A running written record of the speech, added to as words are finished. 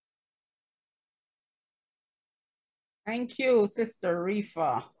Thank you, Sister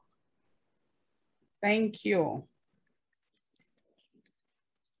Rifa. Thank you.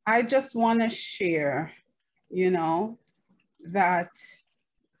 I just want to share, that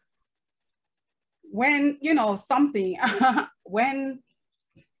when, something, when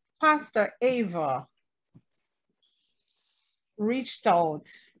Pastor Ava reached out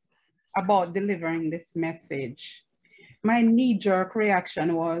about delivering this message, my knee-jerk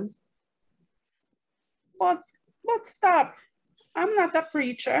reaction was, but stop, I'm not a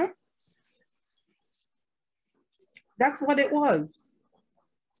preacher. That's what it was.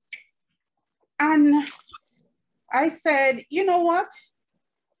 And I said, you know what?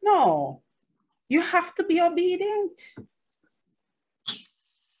 No, you have to be obedient.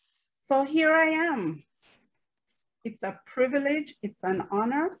 So here I am. It's a privilege, it's an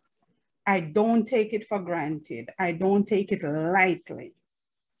honor. I don't take it for granted. I don't take it lightly.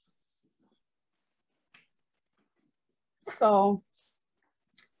 So,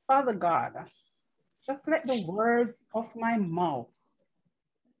 Father God, just let the words of my mouth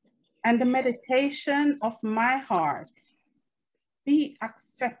and the meditation of my heart be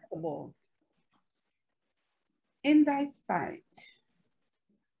acceptable in thy sight.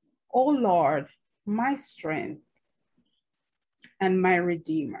 O Lord, my strength and my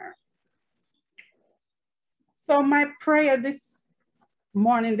Redeemer. So my prayer this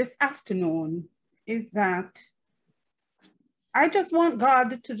morning, this afternoon, is that I just want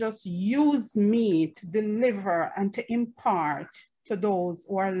God to just use me to deliver and to impart to those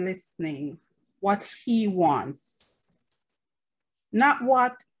who are listening what he wants. Not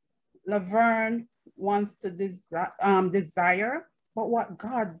what Lavern wants to desire, but what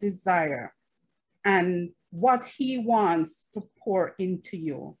God desires and what he wants to pour into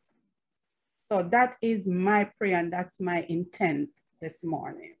you. So that is my prayer and that's my intent this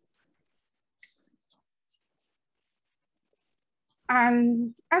morning.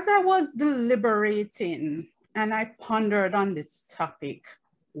 And as I was deliberating and I pondered on this topic,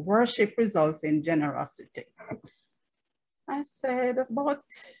 worship results in generosity, I said, but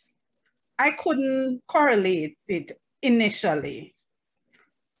I couldn't correlate it initially.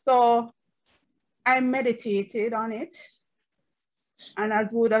 So I meditated on it. And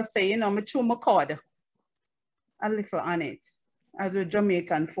as Would say, I chew my cord a little on it, as the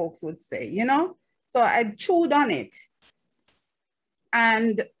Jamaican folks would say, So I chewed on it.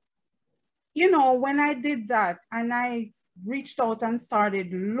 And, when I did that and I reached out and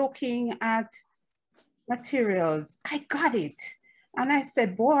started looking at materials, I got it. And I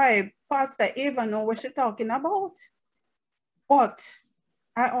said, boy, Pastor Ava know what she's talking about. But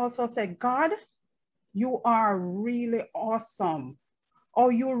I also said, God, you are really awesome. How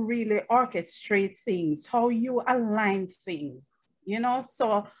you really orchestrate things, how you align things,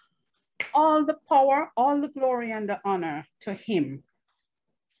 So all the power, all the glory and the honor to him.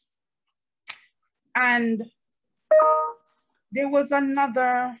 And there was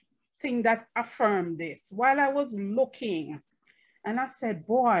another thing that affirmed this. While I was looking, and I said,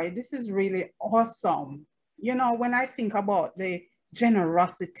 boy, this is really awesome. When I think about the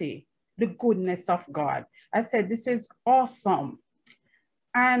generosity, the goodness of God, I said, this is awesome.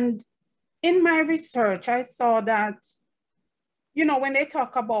 And in my research, I saw that, when they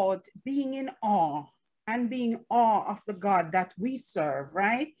talk about being in awe and being awe of the God that we serve,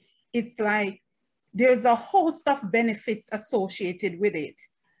 right? It's like there's a host of benefits associated with it.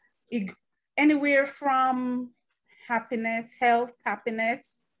 Anywhere from happiness, health,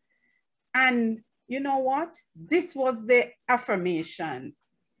 happiness. And you know what? This was the affirmation.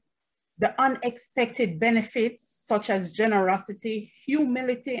 The unexpected benefits, such as generosity,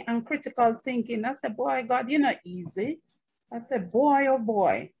 humility, and critical thinking. I said, boy, God, you're not easy. I said, boy, oh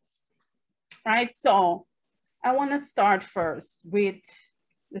boy. Right, so I want to start first with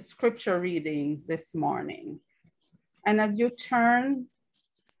the scripture reading this morning. And as you turn,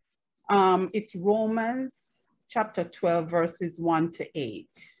 it's Romans chapter 12, verses 1 to 8.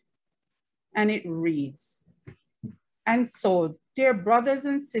 And it reads, and so, dear brothers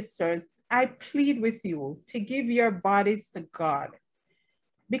and sisters, I plead with you to give your bodies to God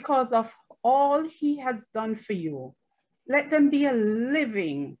because of all he has done for you. Let them be a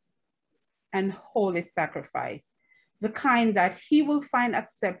living and holy sacrifice, the kind that he will find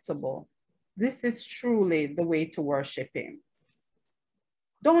acceptable. This is truly the way to worship him.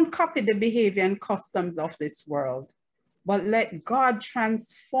 Don't copy the behavior and customs of this world, but let God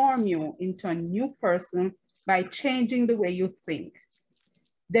transform you into a new person by changing the way you think.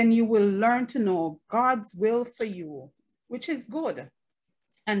 Then you will learn to know God's will for you, which is good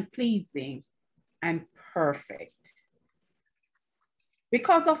and pleasing and perfect.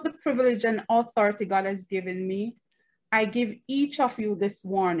 Because of the privilege and authority God has given me, I give each of you this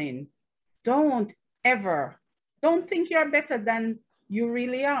warning. Don't think you're better than you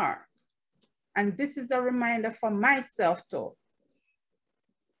really are. And this is a reminder for myself too.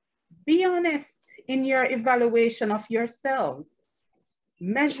 Be honest in your evaluation of yourselves,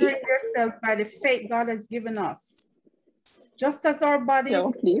 measuring yourselves by the faith God has given us. Just as our bodies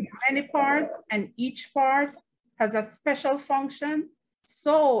have many parts and each part has a special function,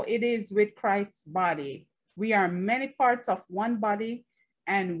 so it is with Christ's body. We are many parts of one body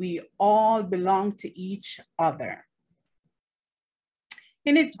and we all belong to each other.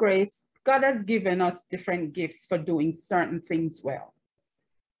 In its grace, God has given us different gifts for doing certain things well.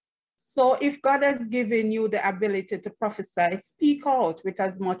 So if God has given you the ability to prophesy, speak out with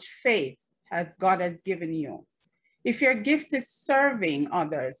as much faith as God has given you. If your gift is serving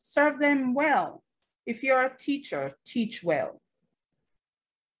others, serve them well. If you're a teacher, teach well.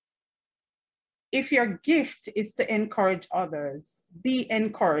 If your gift is to encourage others, be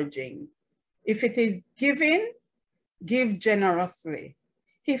encouraging. If it is giving, give generously.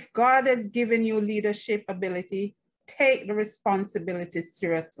 If God has given you leadership ability, take the responsibility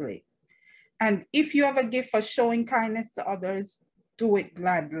seriously. And if you have a gift for showing kindness to others, do it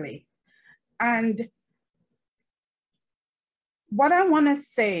gladly. And what I want to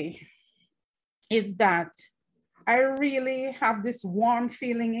say is that I really have this warm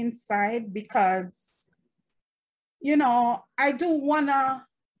feeling inside because, you know, I do want to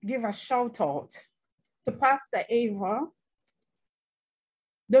give a shout out to Pastor Ava,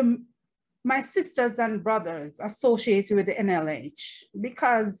 my sisters and brothers associated with the NLH,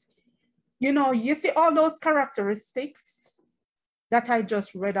 because, you know, you see all those characteristics that I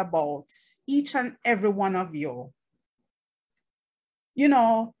just read about, each and every one of you. You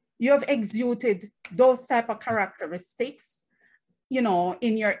know, you have exuded those type of characteristics, you know,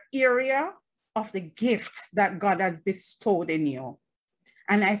 in your area of the gift that God has bestowed in you.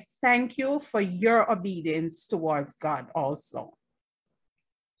 And I thank you for your obedience towards God also.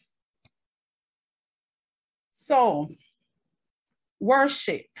 So,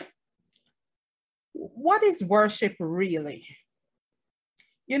 worship. What is worship really?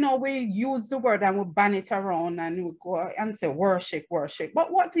 You know, we use the word and we ban it around and we go and say worship, worship.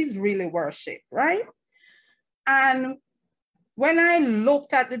 But what is really worship, right? And when I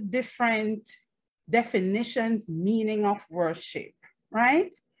looked at the different definitions, meaning of worship,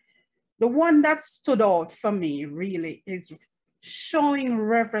 right? The one that stood out for me really is showing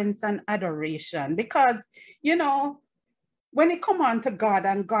reverence and adoration. Because, you know, when it comes on to God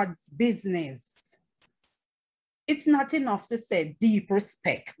and God's business, it's not enough to say deep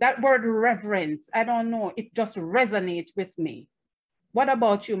respect. That word reverence, I don't know, it just resonates with me. What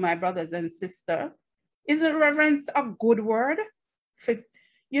about you, my brothers and sisters? Is it reverence a good word for,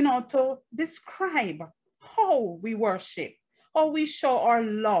 you know, to describe how we worship, how we show our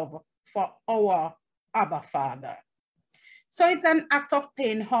love for our Abba Father? So it's an act of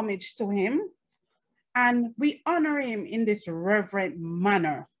paying homage to him, and we honor him in this reverent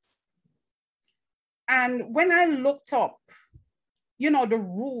manner. And when I looked up, you know, the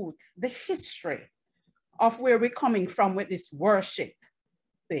root, the history of where we're coming from with this worship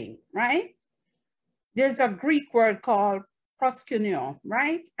thing, right? There's a Greek word called proskuneo,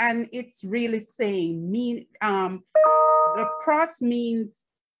 right? And it's really saying, the pros means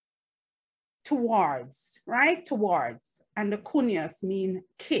towards, right? Towards. And the kunios mean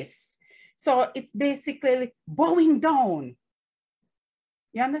kiss. So it's basically bowing down.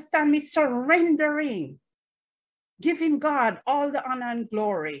 You understand me? Surrendering, giving God all the honor and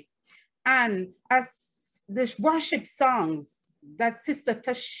glory. And as the worship songs that Sister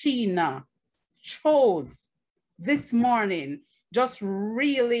Tashina chose this morning, just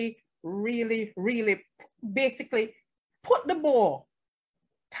really, really, really basically put the bow,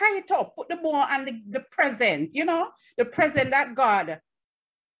 tie it up, put the bow on the present, you know, the present that God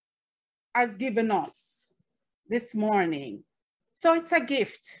has given us this morning. So it's a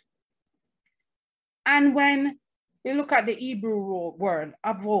gift. And when you look at the Hebrew word,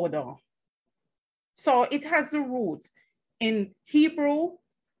 avodah, so it has the roots in Hebrew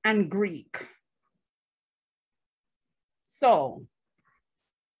and Greek. So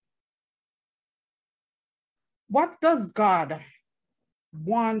what does God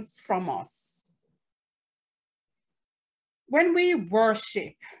want from us? When we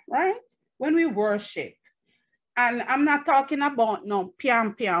worship, right? When we worship, and I'm not talking about no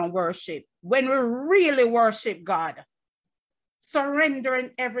pian worship, when we really worship God,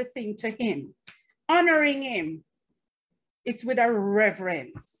 surrendering everything to him, honoring him, it's with a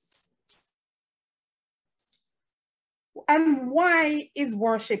reverence. And why is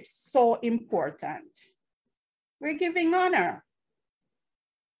worship so important? We're giving honor.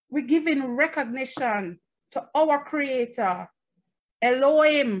 We're giving recognition to our Creator,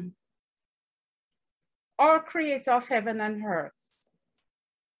 Elohim, our Creator of heaven and earth.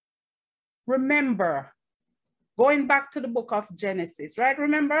 Remember, going back to the book of Genesis, right?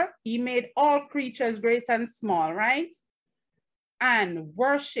 Remember, he made all creatures great and small, right? And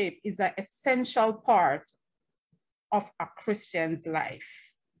worship is an essential part of a Christian's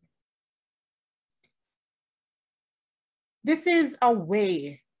life. This is a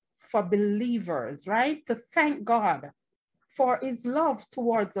way for believers, right? To thank God for his love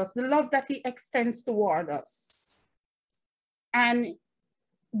towards us, the love that he extends toward us. And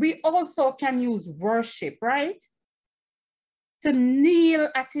we also can use worship, right? To kneel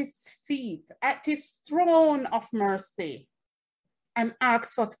at his feet, at his throne of mercy, and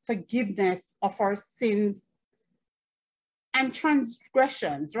ask for forgiveness of our sins and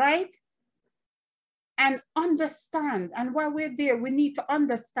transgressions, right? And understand, and while we're there, we need to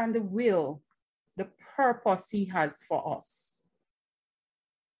understand the will, the purpose he has for us.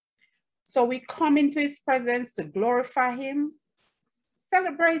 So we come into his presence to glorify him,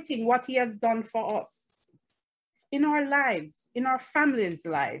 celebrating what he has done for us in our lives, in our families'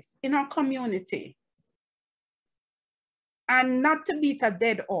 lives, in our community. And not to beat a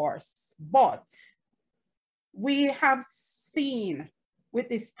dead horse, but we have seen with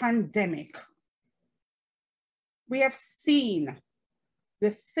this pandemic, we have seen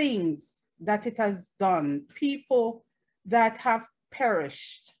the things that it has done, people that have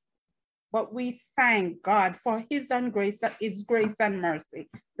perished. But we thank God for his grace and mercy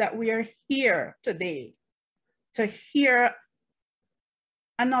that we are here today to hear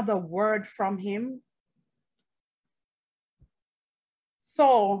another word from him.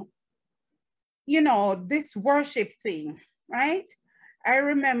 So, you know, this worship thing, right? I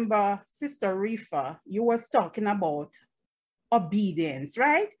remember Sister Rifa, you was talking about obedience,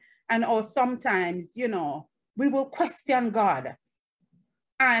 right? And or sometimes, you know, we will question God.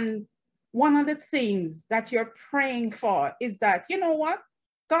 And one of the things that you're praying for is that, you know what,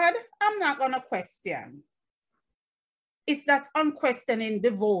 God, I'm not gonna question. It's that unquestioning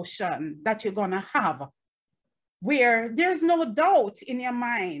devotion that you're gonna have, where there's no doubt in your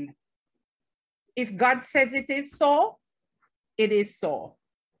mind. If God says it is so, it is so.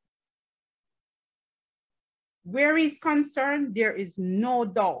 Where he's concerned, there is no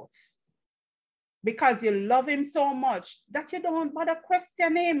doubt. Because you love him so much that you don't bother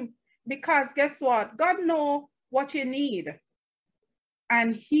question him. Because guess what? God knows what you need.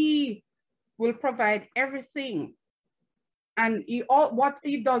 And he will provide everything. And what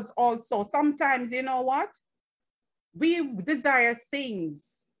he does also, sometimes, you know what? We desire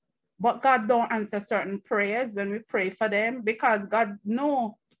things, but God don't answer certain prayers when we pray for them, because God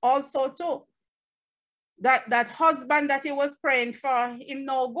knows also too that husband that he was praying for, him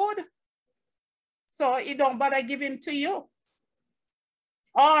no good. So he don't bother give him to you.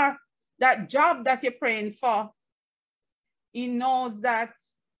 Or that job that you're praying for, he knows that,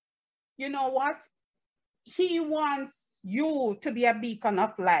 you know what? He wants you to be a beacon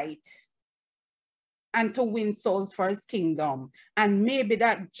of light and to win souls for his kingdom. And maybe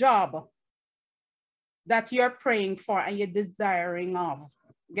that job that you're praying for and you're desiring of,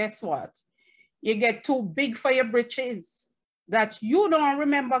 guess what? You get too big for your britches that you don't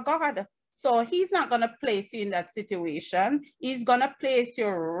remember God. So he's not going to place you in that situation. He's going to place you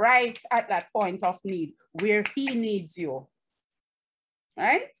right at that point of need where he needs you.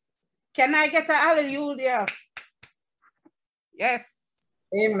 Right? Can I get a hallelujah? Yes.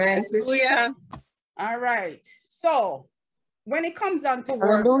 Amen. Hallelujah. All right. So when it comes down to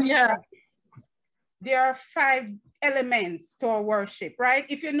worship, Hallelujah. there are 5 elements to our worship, right?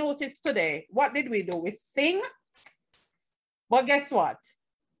 If you notice today, what did we do? We sing. But guess what?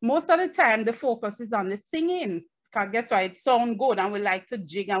 Most of the time, the focus is on the singing. Because guess what? It sounds good and we like to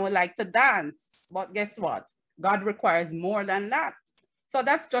jig and we like to dance. But guess what? God requires more than that. So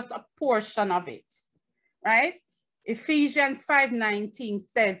that's just a portion of it, right? Ephesians 5:19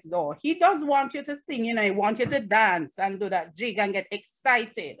 says, though, he does want you to sing, you know, he wants you to dance and do that jig and get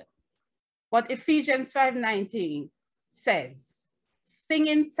excited. But Ephesians 5:19 says,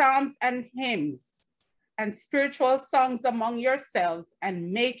 singing psalms and hymns and spiritual songs among yourselves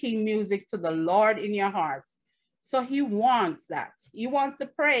and making music to the Lord in your hearts. So he wants that. He wants the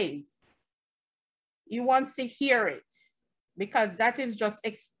praise. He wants to hear it, because that is just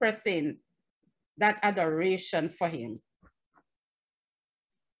expressing that adoration for him.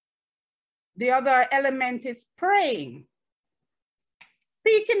 The other element is praying,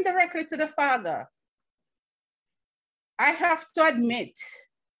 speaking directly to the Father. I have to admit,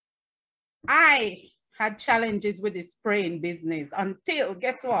 I had challenges with his praying business until,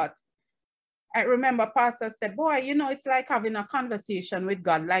 guess what? I remember Pastor said, boy, you know, it's like having a conversation with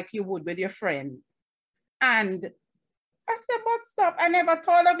God like you would with your friend. And I said, but stop, I never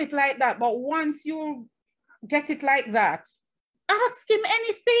thought of it like that. But once you get it like that, ask him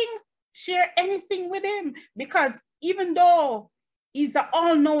anything, share anything with him. Because even though he's an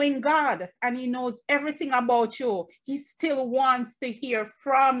all-knowing God and he knows everything about you, he still wants to hear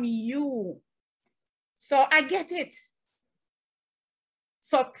from you. So I get it.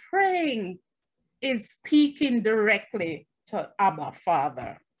 So praying is speaking directly to Abba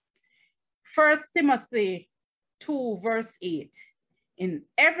Father. 1 Timothy 2 verse 8. In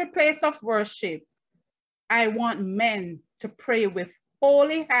every place of worship, I want men to pray with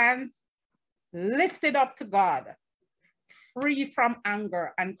holy hands lifted up to God, free from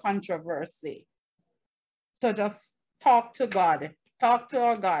anger and controversy. So just talk to God, talk to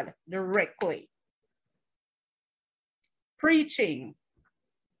our God directly. Preaching.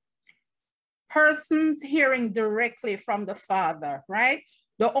 Persons hearing directly from the Father, right?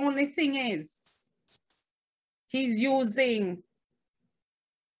 The only thing is, he's using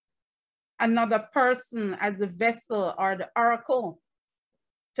another person as a vessel or the oracle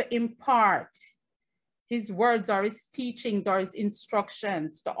to impart his words or his teachings or his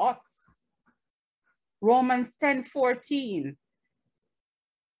instructions to us. Romans 10:14,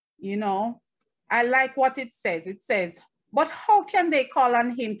 you know, I like what it says. It says, but how can they call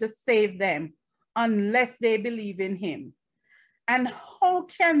on him to save them unless they believe in him? And how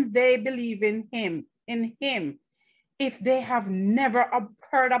can they believe in him, if they have never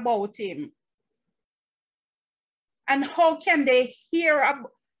heard about him? And how can they hear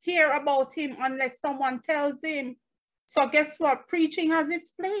about him unless someone tells him? So guess what? Preaching has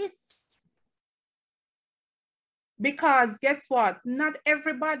its place. Because guess what? Not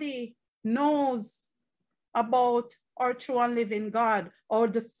everybody knows about our true and living God or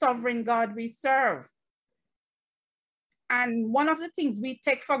the sovereign God we serve. And one of the things we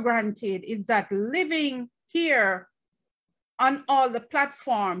take for granted is that living here on all the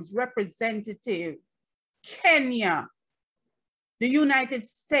platforms, representative, Kenya, the United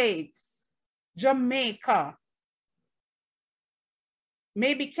States, Jamaica,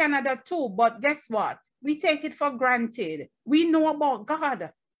 maybe Canada too, but guess what? We take it for granted. We know about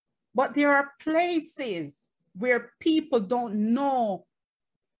God, but there are places where people don't know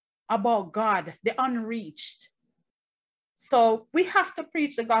about God, the unreached. So we have to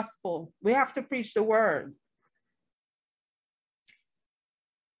preach the gospel. We have to preach the word.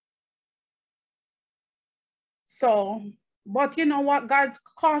 So, but you know what? God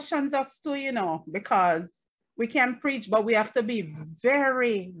cautions us to, you know, because we can preach, but we have to be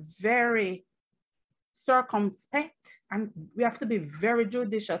very, very circumspect, and we have to be very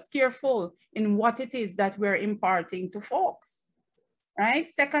judicious, careful in what it is that we're imparting to folks, right?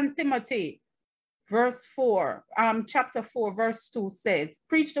 2 Timothy verse 4, chapter 4, verse 2 says,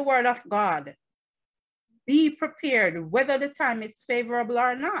 preach the word of God. Be prepared whether the time is favorable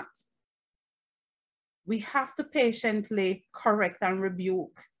or not. We have to patiently correct and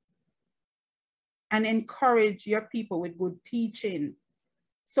rebuke and encourage your people with good teaching.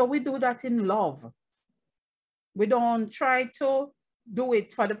 So we do that in love. We don't try to do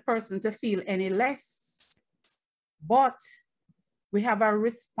it for the person to feel any less, but we have a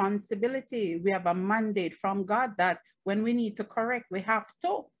responsibility. We have a mandate from God that when we need to correct, we have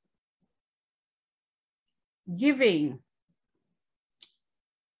to. Giving.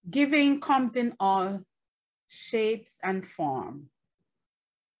 Giving comes in all shapes and form,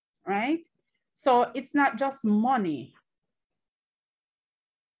 right? So it's not just money.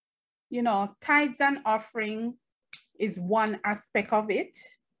 You know, tithes and offering is one aspect of it.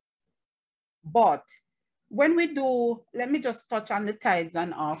 But when we do, let me just touch on the tithes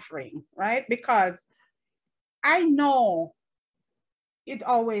and offering, right? Because I know it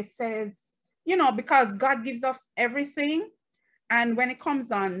always says, you know, because God gives us everything. And when it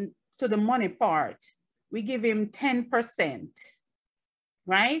comes on to the money part, we give him 10%,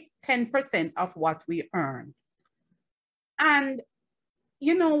 right? 10% of what we earn. And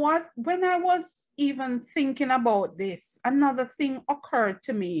you know what? When I was even thinking about this, another thing occurred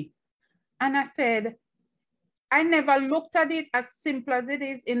to me. And I said, I never looked at it as simple as it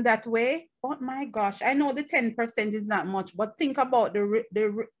is in that way. But my gosh, I know the 10% is not much, but think about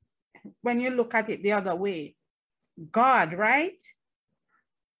when you look at it the other way. God, right,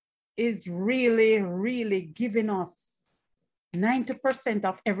 is really, really giving us 90%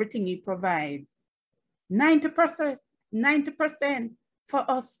 of everything he provides. 90% for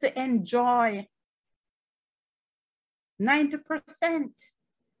us to enjoy. 90%.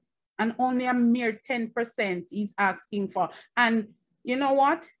 and only a mere 10% he's asking for. And you know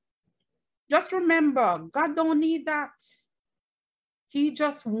what? Just remember, God don't need that. He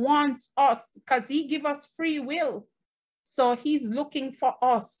just wants us because he give us free will. So he's looking for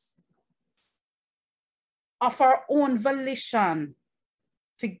us of our own volition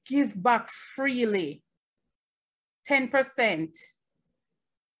to give back freely 10%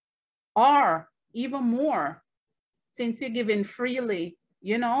 or even more, since you're giving freely,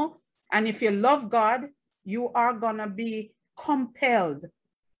 you know. And if you love God, you are gonna be compelled.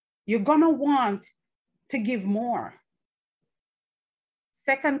 You're gonna want to give more.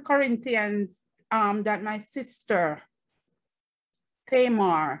 2 Corinthians that my sister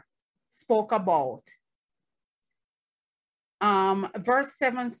Tamar spoke about. Verse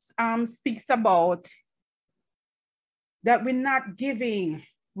 7 speaks about that we're not giving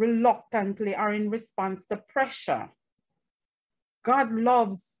reluctantly or in response to pressure. God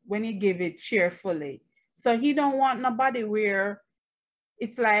loves when you give it cheerfully. So he don't want nobody where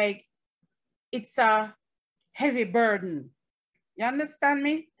it's like it's a heavy burden. You understand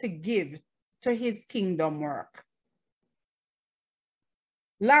me? To give to his kingdom work.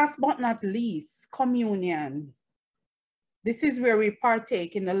 Last but not least, communion. This is where we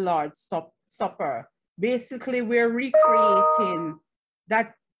partake in the Lord's Supper. Basically, we're recreating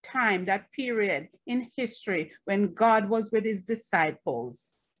that time, that period in history when God was with his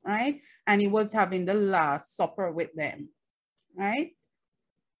disciples, right? And he was having the Last Supper with them, right?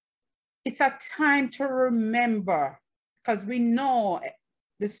 It's a time to remember, because we know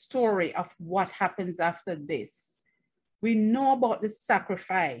the story of what happens after this. We know about the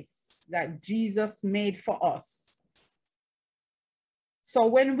sacrifice that Jesus made for us. So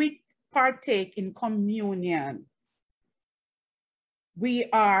when we partake in communion, we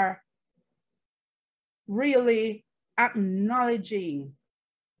are really acknowledging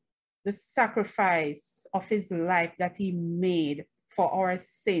the sacrifice of his life that he made for our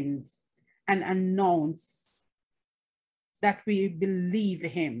sins and announce that we believe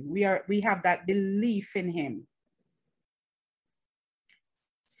him. We have that belief in him.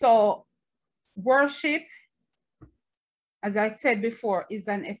 So worship, as I said before, is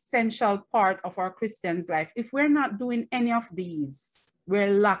an essential part of our Christian's life. If we're not doing any of these,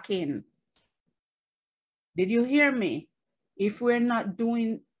 we're lacking. Did you hear me? If we're not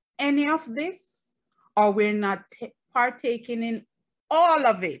doing any of this, or we're not partaking in all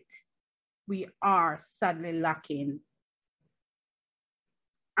of it, we are sadly lacking.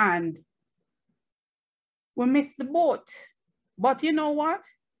 And we miss the boat. But you know what?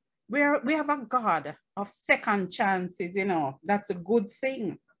 We have a God of second chances, you know. That's a good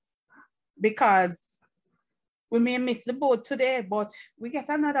thing, because we may miss the boat today, but we get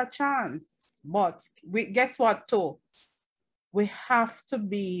another chance. But guess what too? We have to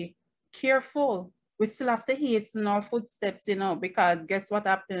be careful. We still have to hasten our footsteps, you know, because guess what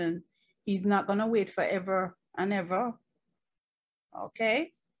happened? He's not gonna wait forever and ever.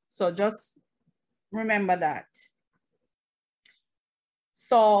 Okay? So just remember that.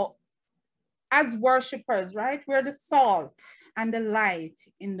 So as worshipers, right? We're the salt and the light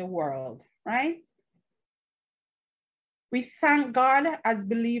in the world, right? We thank God as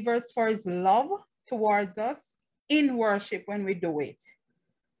believers for his love towards us in worship when we do it.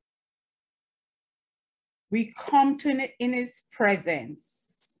 We come to in his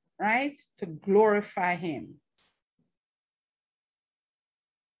presence, right? To glorify him.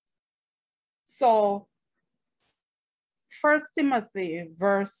 So 1 Timothy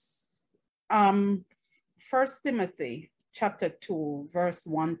chapter 2, verse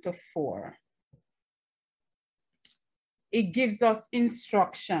 1-4. It gives us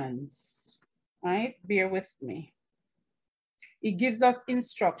instructions, right? Bear with me. It gives us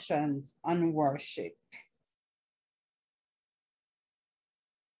instructions on worship.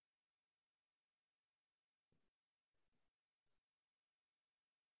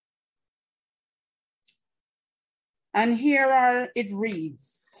 And here it reads,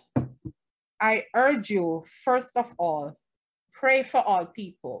 I urge you, first of all, pray for all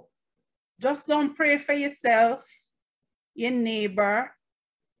people. Just don't pray for yourself, your neighbor,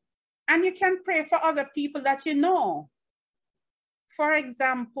 and you can pray for other people that you know. For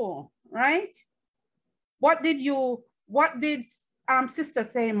example, right? What did Sister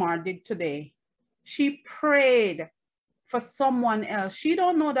Tamar did today? She prayed for someone else. She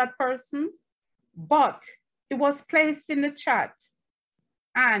don't know that person, but it was placed in the chat.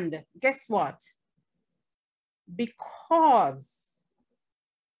 And guess what? Because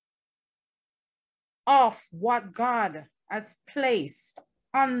of what God has placed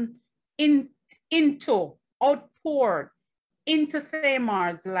outpoured into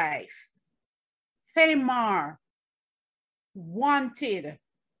Thamar's life. Thamar wanted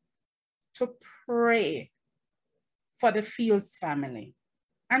to pray for the Fields family.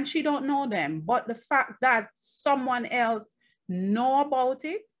 And she don't know them, but the fact that someone else know about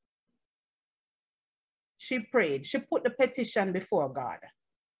it, she prayed. She put the petition before God.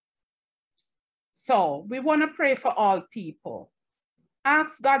 So we want to pray for all people.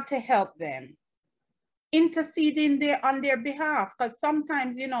 Ask God to help them. Interceding on their behalf, because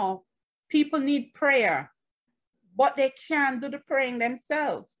sometimes, you know, people need prayer, but they can't do the praying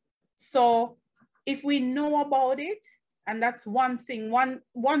themselves. So if we know about it, and that's one thing,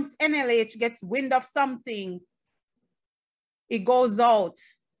 once NLH gets wind of something, it goes out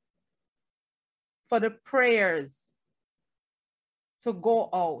for the prayers to go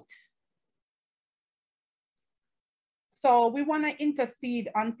out. So we want to intercede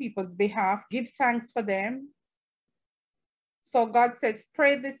on people's behalf, give thanks for them. So God says,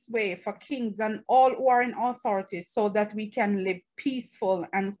 pray this way for kings and all who are in authority so that we can live peaceful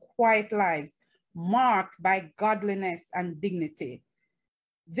and quiet lives marked by godliness and dignity.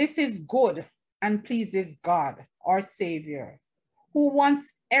 This is good and pleases God, our Savior, who wants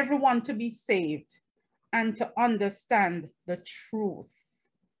everyone to be saved and to understand the truth.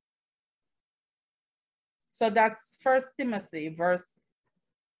 So that's 1 Timothy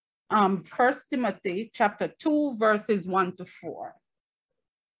chapter 2, verses 1 to 4.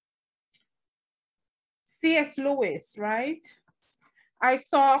 C.S. Lewis, right? I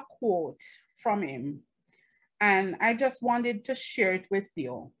saw a quote from him, and I just wanted to share it with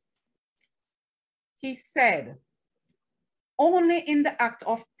you. He said, only in the act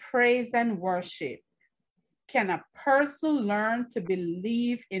of praise and worship can a person learn to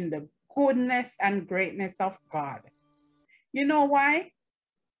believe in the goodness and greatness of God. You know why?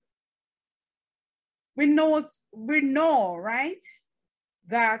 We know, right,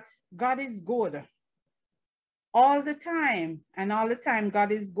 that God is good all the time, and all the time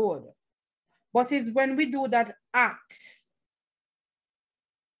God is good. But it's when we do that act,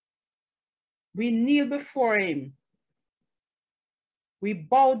 we kneel before him, we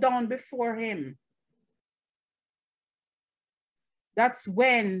bow down before him. That's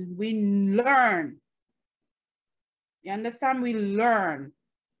when we learn. You understand? We learn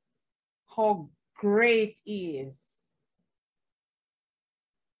how great he is.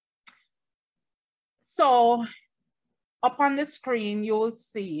 So up on the screen, you'll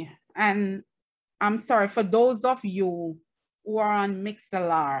see, and I'm sorry for those of you who are on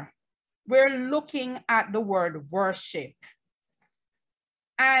Mixlr, we're looking at the word worship.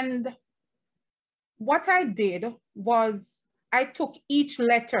 And what I did was I took each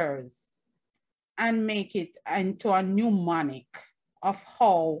letters and make it into a mnemonic of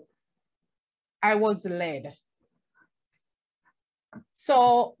how I was led.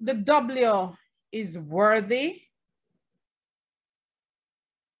 So the W is worthy.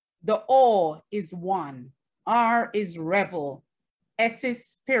 The O is one. R is revel. S is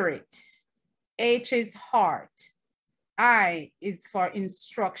spirit. H is heart. I is for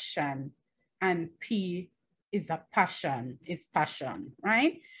instruction. And P is a passion,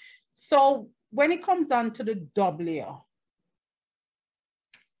 right? So when it comes down to the W,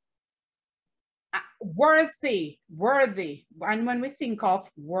 worthy. And when we think of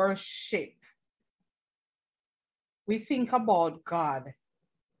worship, we think about God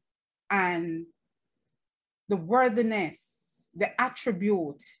and the worthiness, the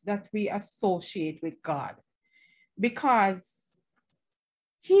attribute that we associate with God, because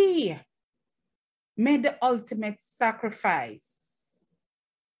he made the ultimate sacrifice.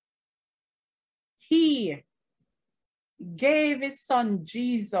 He gave his son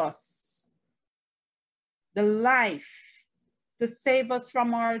Jesus the life to save us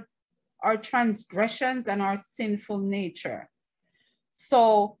from our transgressions and our sinful nature.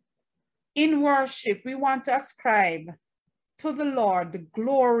 So in worship, we want to ascribe to the Lord the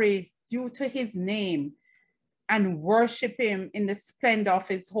glory due to his name and worship him in the splendor of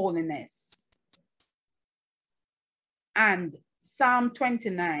his holiness. And Psalm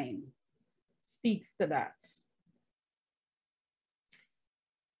 29 speaks to that.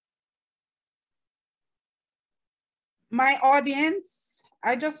 My audience,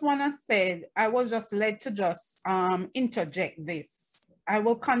 I just want to say, I was just led to just interject this. I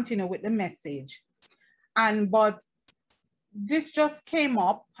will continue with the message. But this just came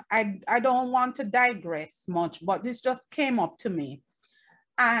up. I don't want to digress much, but this just came up to me.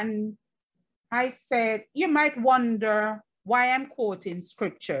 And I said, you might wonder why I'm quoting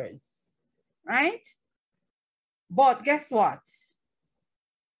scriptures, right? But guess what?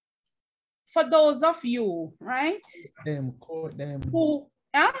 for those of you, right? Quote them. Who,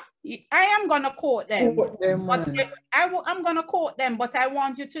 I am going to quote them. Quote them, man. I'm going to quote them, but I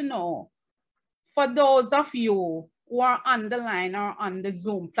want you to know, for those of you who are on the line or on the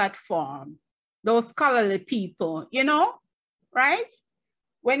Zoom platform, those scholarly people, you know, right?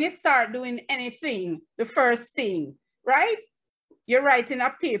 When you start doing anything, the first thing, right? You're writing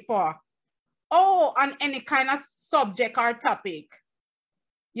a paper, on any kind of subject or topic.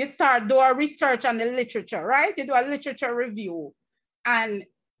 You start doing research on the literature, right? You do a literature review. And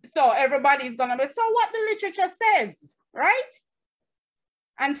so everybody's gonna be, so what the literature says, right?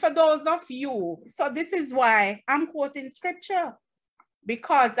 And for those of you, so this is why I'm quoting scripture,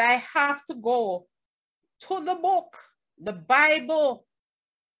 because I have to go to the book, the Bible,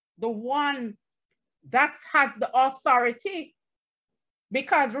 the one that has the authority.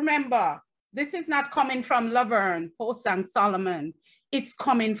 Because remember, this is not coming from Lavern, Post and Solomon. It's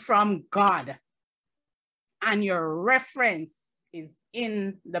coming from God. And your reference is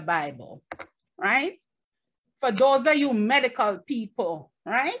in the Bible, right? For those of you medical people,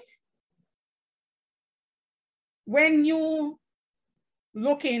 right? When you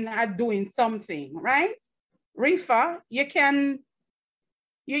looking at doing something, right? Rifa, you can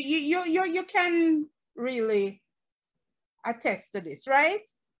really attest to this, right?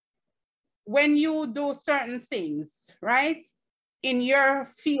 When you do certain things, right? In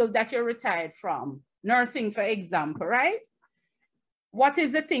your field that you're retired from, nursing, for example, right? What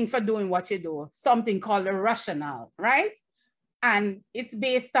is the thing for doing what you do? Something called a rationale, right? And it's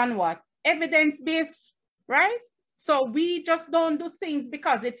based on what? Evidence-based, right? So we just don't do things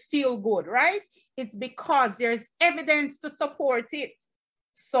because it feels good, right? It's because there's evidence to support it.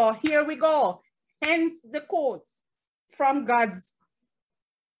 So here we go. Hence the quotes from God's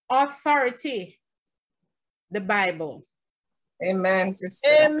authority, the Bible. Amen, sister.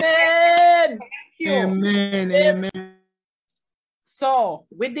 Amen. Thank you. Amen. Amen. So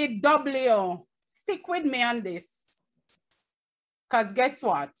with the W, stick with me on this. Because guess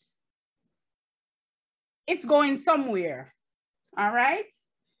what? It's going somewhere. All right?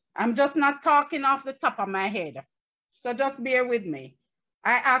 I'm just not talking off the top of my head. So just bear with me.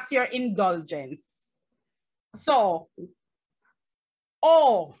 I ask your indulgence. So,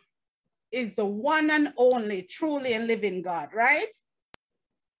 O is the one and only truly and living God, right?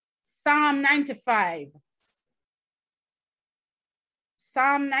 Psalm 95.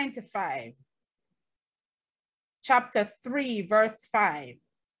 Psalm 95, chapter 3, verse 5.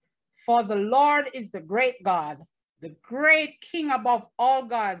 For the Lord is the great God, the great King above all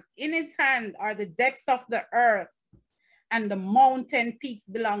gods. In his hand are the depths of the earth, and the mountain peaks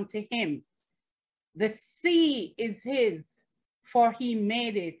belong to him. The sea is his, for he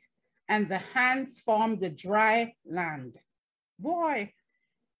made it, and the hands formed the dry land. Boy,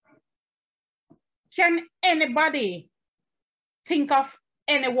 can anybody think of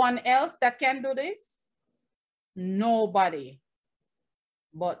anyone else that can do this? Nobody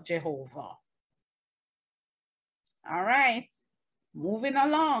but Jehovah. All right, moving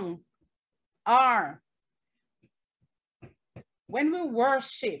along. R. When we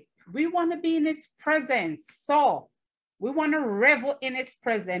worship, we want to be in his presence. So we want to revel in his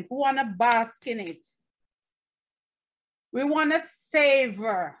presence. We want to bask in it. We want to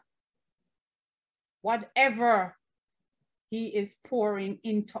savor whatever he is pouring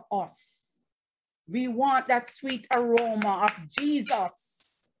into us. We want that sweet aroma of Jesus.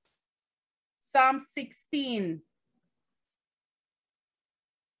 Psalm 16,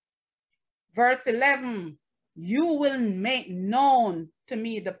 verse 11. You will make known to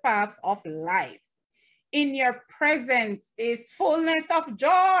me the path of life. In your presence is fullness of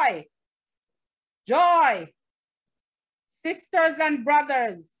joy. Joy. Sisters and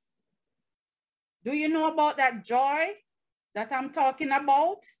brothers, do you know about that joy that I'm talking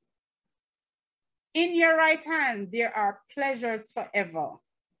about? In your right hand, there are pleasures forever.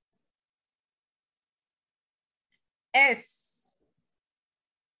 S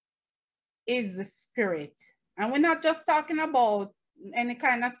is the spirit. And we're not just talking about any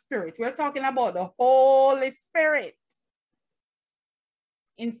kind of spirit. We're talking about the Holy Spirit.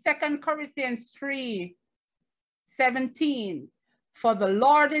 In 2 Corinthians 3:17, for the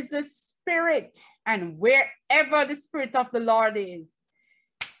Lord is the Spirit, and wherever the Spirit of the Lord is,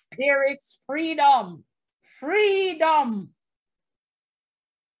 there is freedom. Freedom.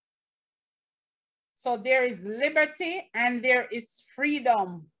 So there is liberty and there is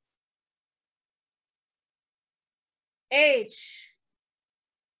freedom. H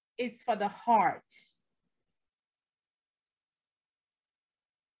is for the heart.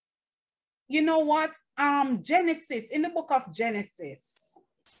 You know what? Genesis, in the book of Genesis,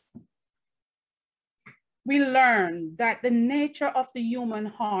 we learn that the nature of the human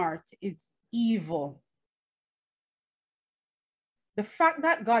heart is evil. The fact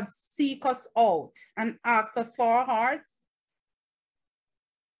that God seeks us out and asks us for our hearts,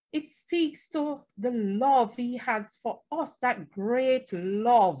 it speaks to the love he has for us, that great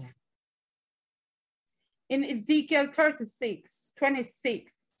love. In Ezekiel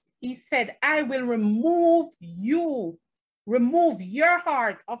 36:26, he said, I will remove your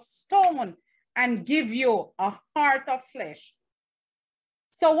heart of stone and give you a heart of flesh.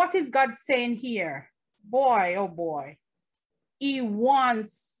 So what is God saying here? Boy, oh boy, he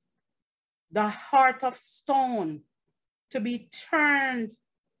wants the heart of stone to be turned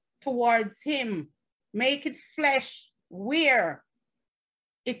towards him, make it flesh where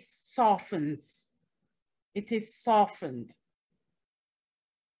it softens. It is softened.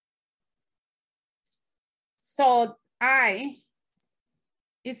 So I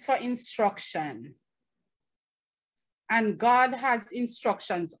is for instruction. And God has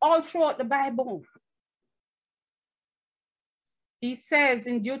instructions all throughout the Bible. He says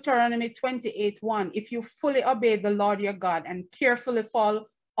in Deuteronomy 28:1, if you fully obey the Lord your God and carefully follow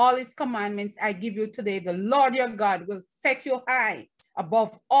all his commandments I give you today, the Lord your God will set you high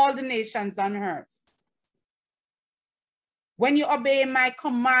above all the nations on earth. When you obey my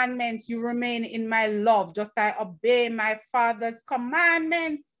commandments, you remain in my love, just as I obey my Father's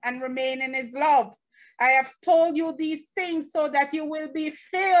commandments and remain in his love. I have told you these things so that you will be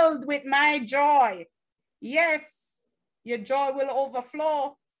filled with my joy. Yes, your joy will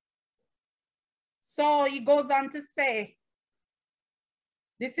overflow. So he goes on to say,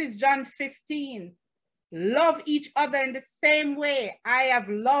 this is John 15. Love each other in the same way I have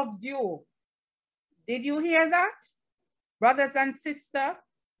loved you. Did you hear that? Brothers and sisters,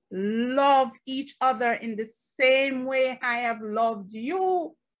 love each other in the same way I have loved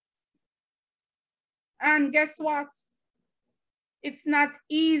you. And guess what? It's not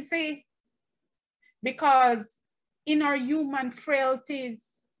easy, because in our human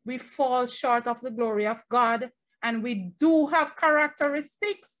frailties, we fall short of the glory of God, and we do have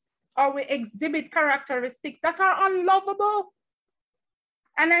characteristics, or we exhibit characteristics that are unlovable.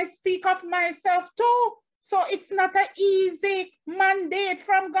 And I speak of myself too. So it's not an easy mandate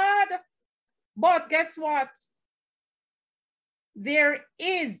from God. But guess what? There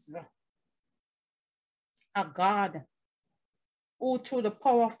is a God who, through the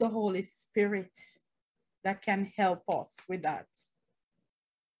power of the Holy Spirit, that can help us with that.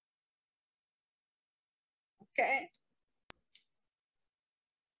 Okay.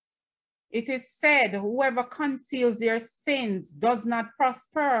 It is said, whoever conceals their sins does not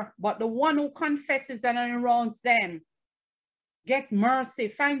prosper, but the one who confesses and renounces them get mercy,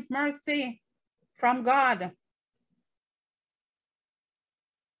 finds mercy from God.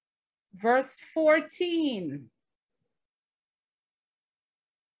 Verse 14.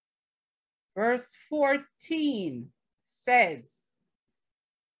 Verse 14 says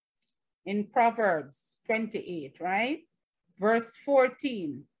in Proverbs 28, right? Verse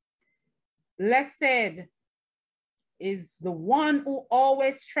 14. Blessed is the one who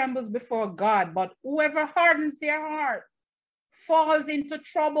always trembles before God, but whoever hardens their heart falls into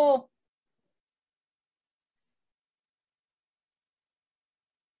trouble.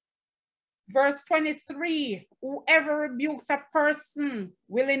 Verse 23, whoever rebukes a person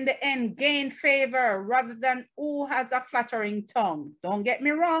will in the end gain favor rather than who has a flattering tongue. Don't get me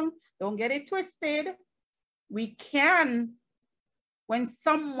wrong. Don't get it twisted. We can, when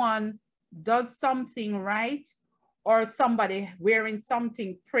someone does something right, or somebody wearing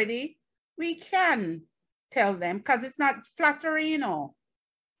something pretty, we can tell them, because it's not flattery, you know.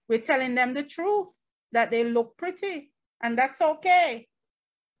 We're telling them the truth, that they look pretty, and that's okay.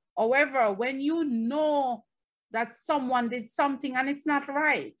 However, when you know that someone did something and it's not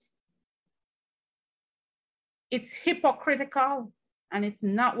right, it's hypocritical, and it's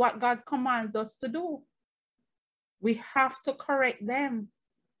not what God commands us to do. We have to correct them.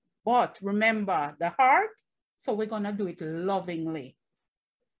 But remember, the heart, so we're going to do it lovingly.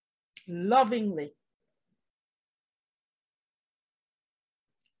 Lovingly.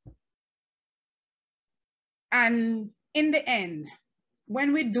 And in the end,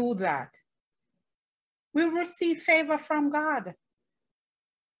 when we do that, we'll receive favor from God.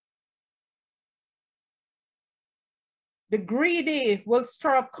 The greedy will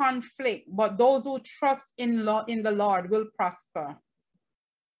stir up conflict, but those who trust in the Lord will prosper.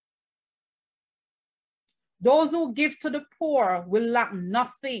 Those who give to the poor will lack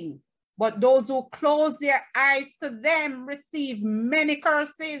nothing, but those who close their eyes to them receive many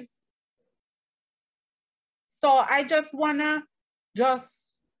curses. So I just wanna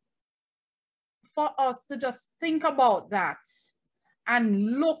for us to just think about that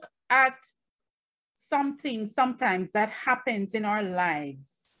and look at something sometimes that happens in our lives.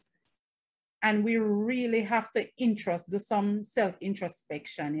 And we really have to do some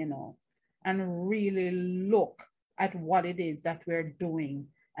self-introspection, you know, and really look at what it is that we're doing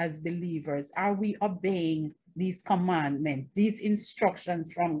as believers. Are we obeying these commandments, these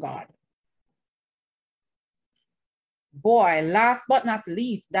instructions from God? Boy, last but not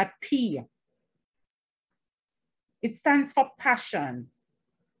least, that P, it stands for passion.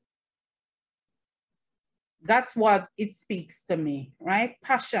 That's what it speaks to me, right?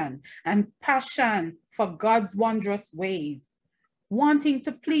 Passion, and passion for God's wondrous ways, wanting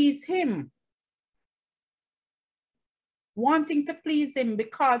to please him. Wanting to please him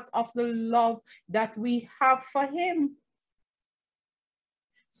because of the love that we have for him.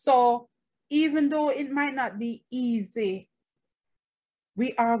 So even though it might not be easy,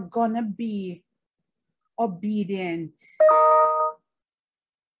 we are gonna be obedient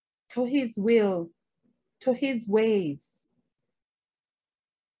to his will, to his ways.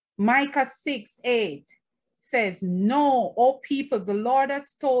 Micah 6:8 says, "Know, O people, the Lord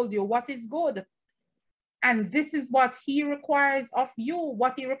has told you what is good. And this is what he requires of you,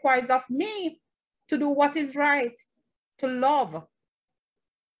 what he requires of me, to do what is right, to love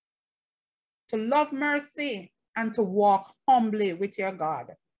mercy, and to walk humbly with your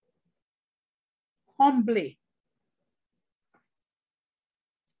God." Humbly.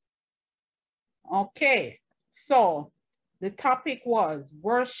 Okay, so the topic was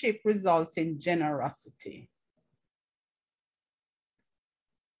worship results in generosity.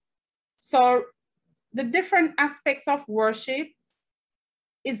 So the different aspects of worship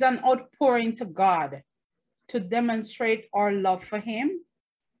is an outpouring to God to demonstrate our love for him.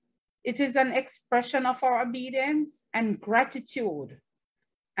 It is an expression of our obedience and gratitude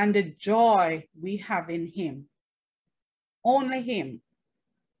and the joy we have in him. Only him.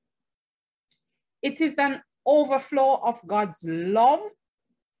 It is an overflow of God's love,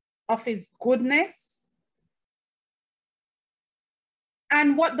 of his goodness.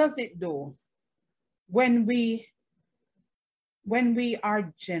 And what does it do when we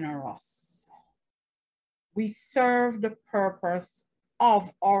are generous? We serve the purpose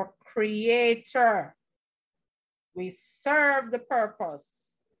of our Creator. We serve the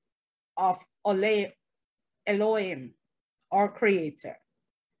purpose of Elohim, our Creator.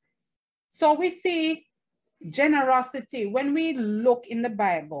 So we see generosity. When we look in the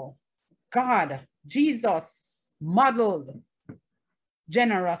Bible, God, Jesus modeled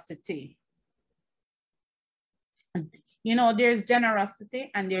generosity. You know, there's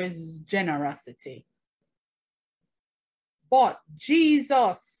generosity and there's generosity. But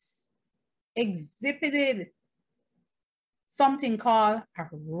Jesus exhibited something called a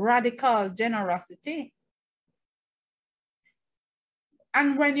radical generosity.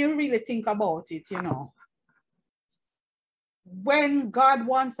 And when you really think about it, you know, when God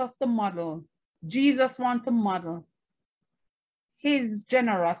wants us to model, Jesus wants to model his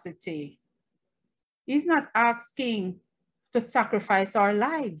generosity, he's not asking to sacrifice our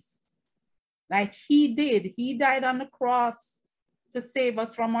lives like he did. He died on the cross to save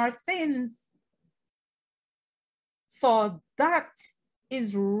us from our sins. So that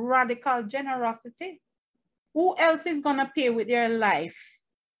is radical generosity. Who else is gonna pay with their life?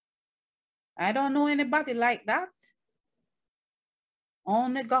 I don't know anybody like that.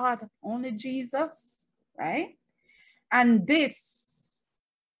 Only God, only Jesus, right? And this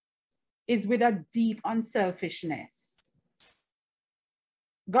is with a deep unselfishness.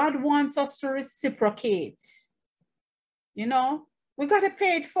 God wants us to reciprocate. You know, we got to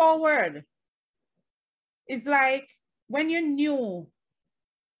pay it forward. It's like when you're new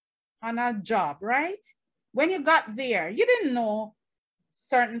on a job, right? When you got there, you didn't know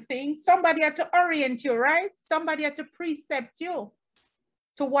certain things. Somebody had to orient you, right? Somebody had to precept you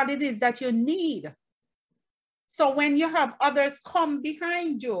to what it is that you need. So when you have others come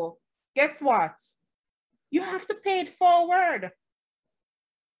behind you, guess what? You have to pay it forward.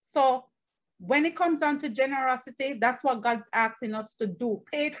 So when it comes down to generosity, that's what God's asking us to do.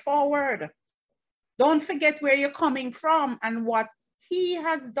 Pay it forward. Don't forget where you're coming from and what he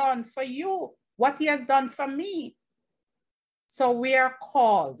has done for you, what he has done for me. So we are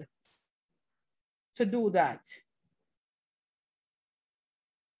called to do that.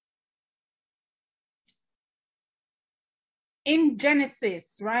 In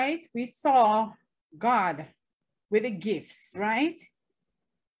Genesis, right, we saw God with the gifts, right?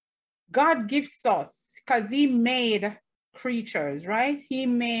 God gives us because he made creatures, right? He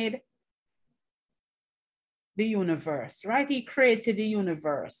made the universe, right? He created the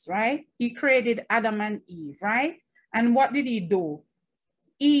universe, right? He created Adam and Eve, right? And what did he do?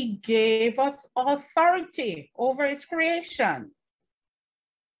 He gave us authority over his creation.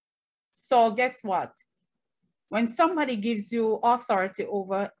 So guess what? When somebody gives you authority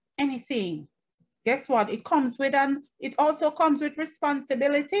over anything, guess what? It also comes with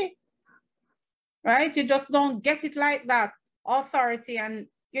responsibility, right? You just don't get it like that, authority, and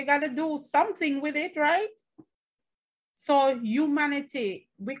you got to do something with it, right? So humanity,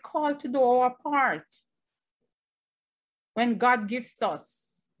 we call to do our part. When God gives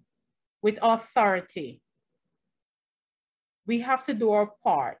us with authority, we have to do our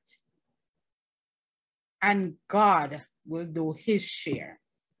part, and God will do his share.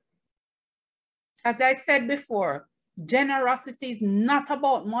 As I said before, generosity is not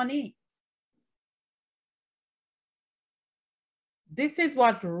about money. This is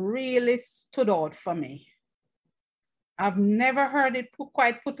what really stood out for me. I've never heard it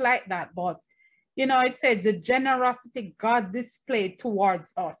quite put like that, but you know, it said the generosity God displayed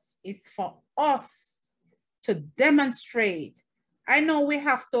towards us is for us to demonstrate. I know we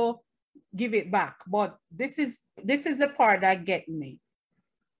have to give it back, but this is the part that gets me.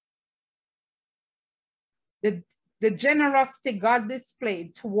 The generosity God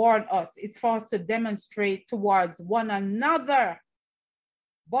displayed toward us is for us to demonstrate towards one another.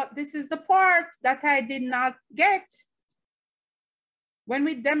 But this is the part that I did not get. When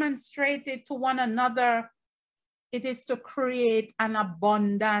we demonstrate it to one another, it is to create an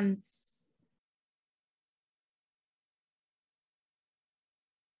abundance.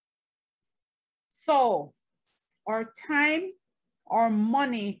 So our time, our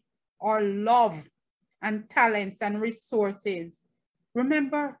money, our love, and talents and resources,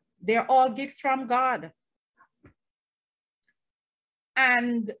 remember, they're all gifts from God.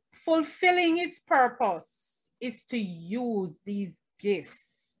 And fulfilling its purpose is to use these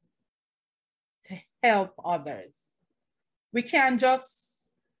gifts to help others. We can't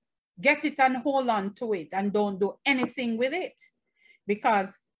just get it and hold on to it and don't do anything with it.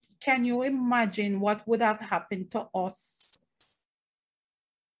 Because can you imagine what would have happened to us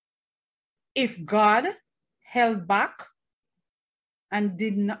if God held back and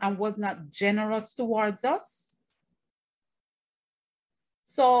was not generous towards us?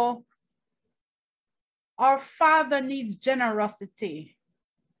 So our Father needs generosity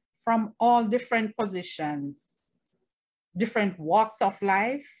from all different positions, different walks of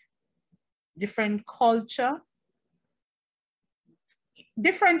life, different culture,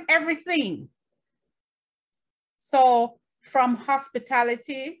 different everything. So from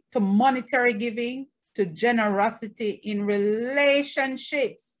hospitality to monetary giving to generosity in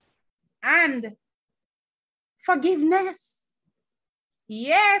relationships and forgiveness.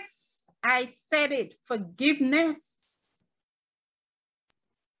 Yes, I said it, forgiveness.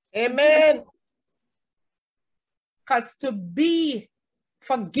 Amen. Because to be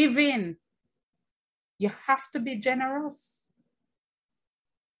forgiving, you have to be generous.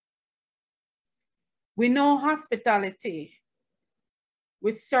 We know hospitality.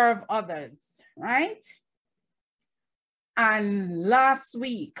 We serve others, right? And last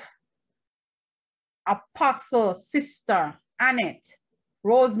week, Apostle Sister Annette,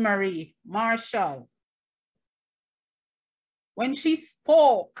 Rosemary Marshall, when she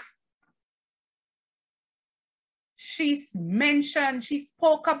spoke, she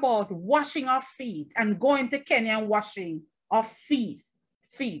spoke about washing of feet and going to Kenya and washing of feet,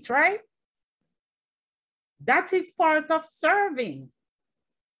 right? That is part of serving.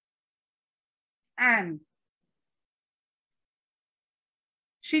 And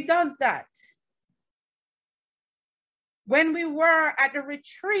she does that. When we were at a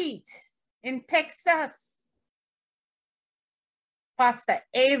retreat in Texas, Pastor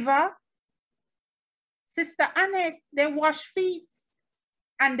Ava, Sister Annette, they wash feet,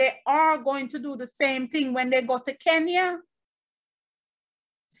 and they are going to do the same thing when they go to Kenya.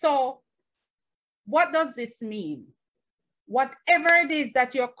 So what does this mean? Whatever it is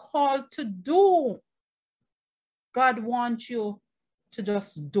that you're called to do, God wants you to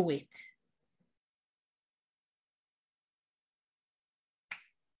just do it.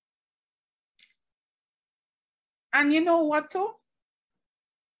 And you know what too?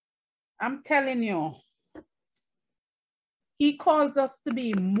 I'm telling you, he calls us to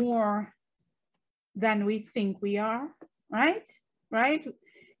be more than we think we are, right? Right?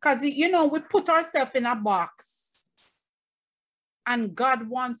 Because, you know, we put ourselves in a box and God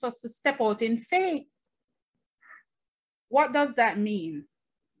wants us to step out in faith. What does that mean?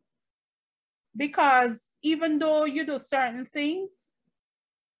 Because even though you do certain things,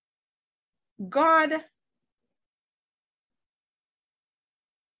 God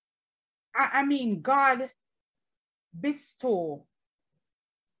I mean, God bestow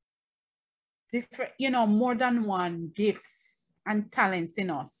different, more than one gifts and talents in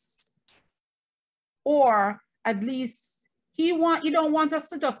us. Or at least he don't want us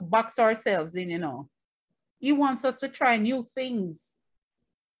to just box ourselves in, He wants us to try new things.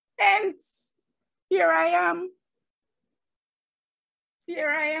 Hence, here I am. Here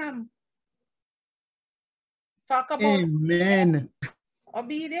I am. Talk about Amen.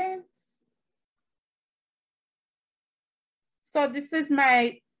 Obedience. So this is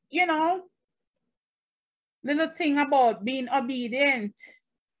my, little thing about being obedient.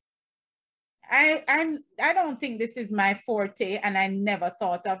 I don't think this is my forte, and I never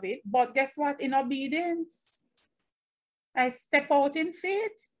thought of it. But guess what? In obedience, I step out in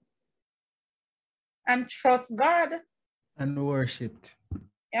faith and trust God. And worshipped.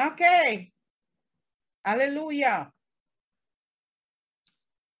 Okay. Hallelujah.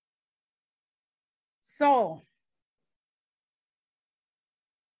 So,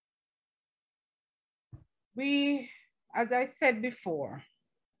 as I said before,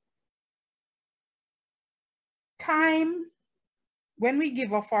 time, when we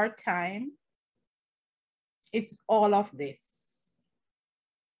give up our time, it's all of this.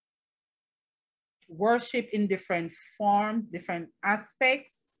 Worship in different forms, different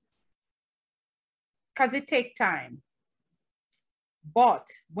aspects, because it takes time. But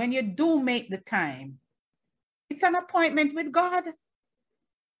when you do make the time, it's an appointment with God.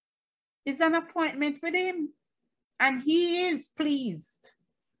 It's an appointment with Him. And He is pleased.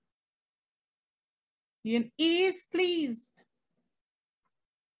 He is pleased.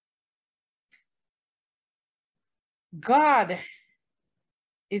 God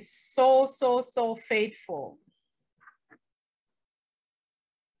is so, so, so faithful.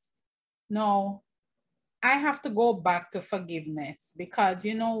 No, I have to go back to forgiveness, because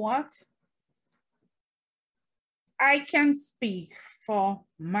you know what? I can speak for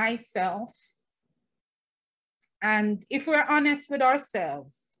myself. And if we're honest with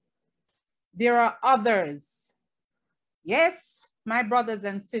ourselves, there are others, yes, my brothers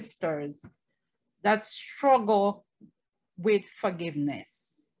and sisters, that struggle with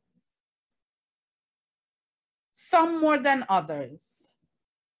forgiveness. Some more than others.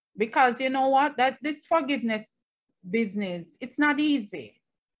 Because you know what? That this forgiveness business, it's not easy.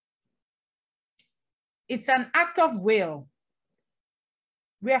 It's an act of will.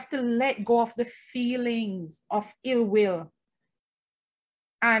 We have to let go of the feelings of ill will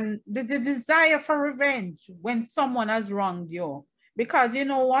and the desire for revenge when someone has wronged you. Because you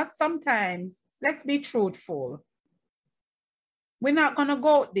know what? Sometimes, let's be truthful. We're not going to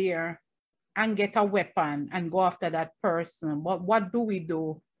go out there and get a weapon and go after that person. But what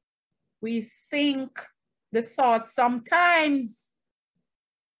do? We think the thought sometimes,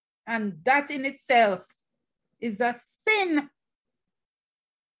 and that in itself is a sin.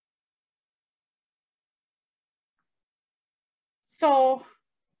 So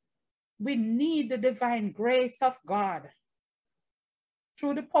we need the divine grace of God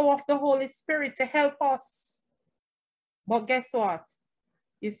through the power of the Holy Spirit to help us. But guess what?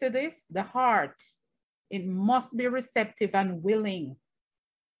 You see this? The heart, it must be receptive and willing.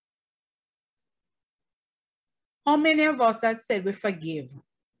 How many of us have said we forgive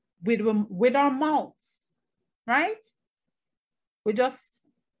with our mouths, right? We just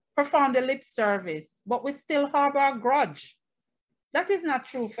perform the lip service, but we still harbor a grudge. That is not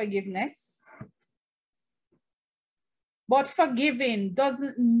true forgiveness. But forgiving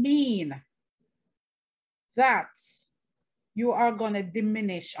doesn't mean that you are going to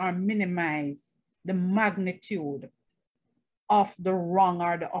diminish or minimize the magnitude of the wrong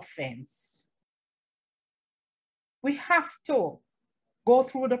or the offense. We have to go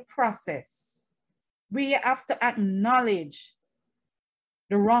through the process. We have to acknowledge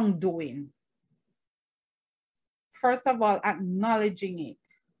the wrongdoing. First of all, acknowledging it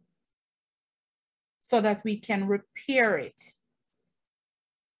so that we can repair it.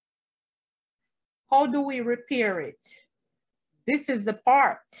 How do we repair it? This is the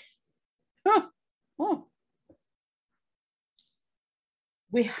part.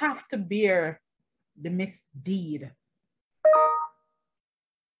 We have to bear the misdeed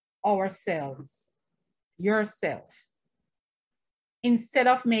ourselves, yourself. Instead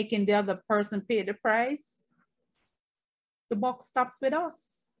of making the other person pay the price, the buck stops with us.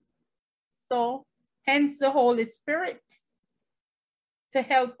 So hence the Holy Spirit to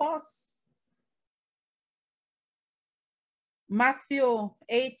help us. Matthew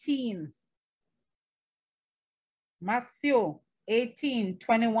 18,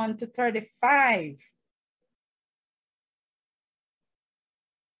 21 to 35.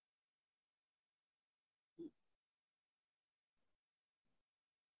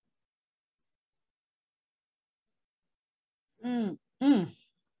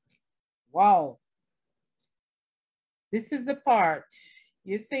 Wow. This is the part,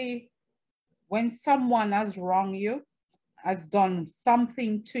 you see, when someone has wronged you, has done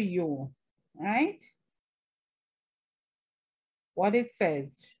something to you, right? What it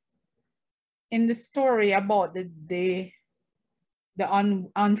says in the story about the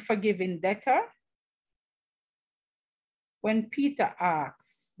unforgiving debtor, when Peter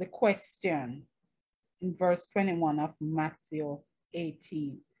asks the question in verse 21 of Matthew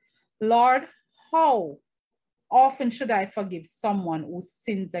 18, Lord, how often should I forgive someone who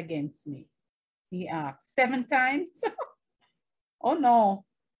sins against me? He asked, 7 times? Oh no,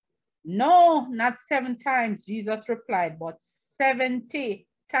 no, not 7 times, Jesus replied, but 70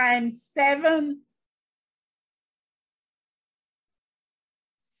 times 7.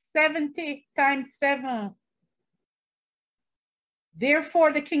 70 times 7.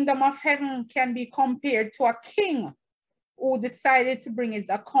 Therefore, the kingdom of heaven can be compared to a king who decided to bring his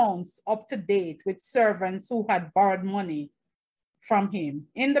accounts up to date with servants who had borrowed money from him.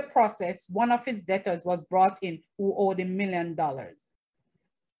 In the process, one of his debtors was brought in who owed $1 million.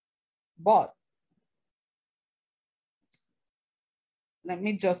 But let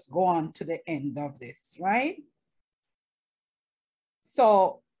me just go on to the end of this, right?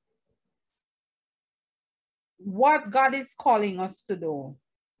 So what God is calling us to do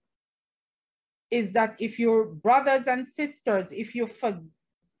is that if your brothers and sisters, if you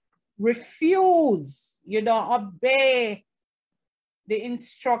refuse, you don't obey the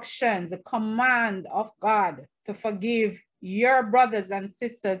instructions, the command of God to forgive your brothers and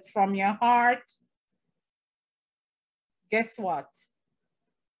sisters from your heart, guess what?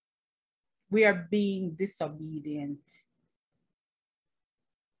 We are being disobedient.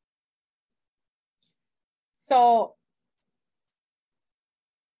 So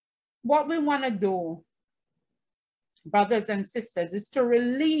what we want to do, brothers and sisters, is to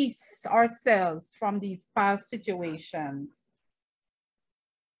release ourselves from these past situations.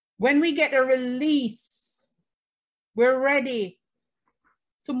 When we get a release, we're ready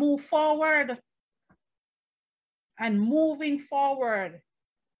to move forward. And moving forward,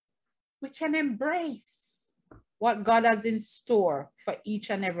 we can embrace what God has in store for each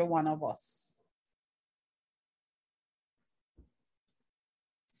and every one of us.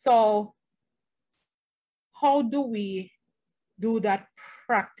 So how do we do that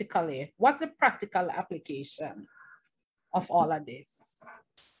practically? What's the practical application of all of this?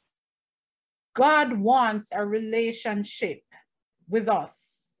 God wants a relationship with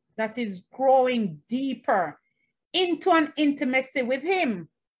us that is growing deeper into an intimacy with him.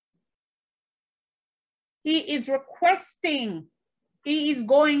 He is requesting, he is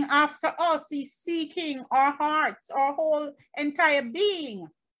going after us, he's seeking our hearts, our whole entire being.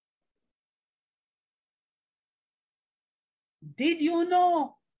 Did you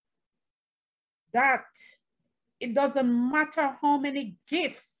know that it doesn't matter how many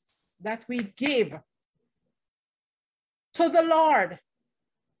gifts that we give to the Lord,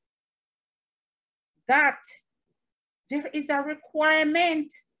 that there is a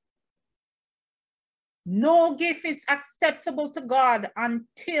requirement? No gift is acceptable to God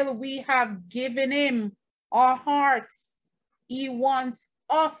until we have given him our hearts. He wants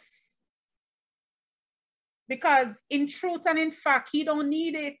us. Because in truth and in fact, he don't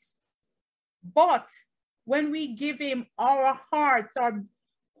need it. But when we give him our hearts, our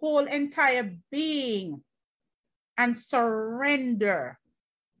whole entire being, and surrender,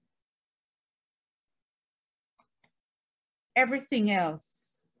 everything else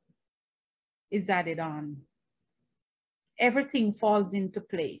is added on. Everything falls into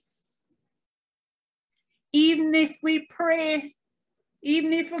place. Even if we pray,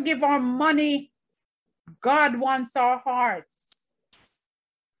 even if we give our money, God wants our hearts.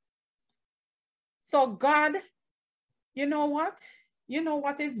 So God, you know what? You know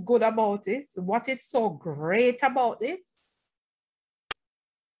what is good about this? What is so great about this?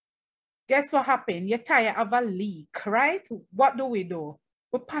 Guess what happened? You're tired of a leak, right? What do?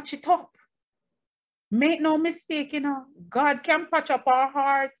 We patch it up. Make no mistake, God can patch up our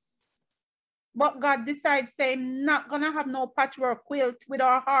hearts. But God decides, saying, not gonna have no patchwork quilt with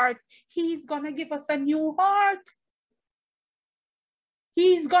our hearts. He's gonna give us a new heart.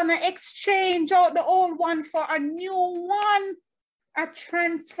 He's gonna exchange out the old one for a new one, a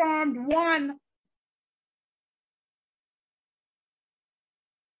transformed one.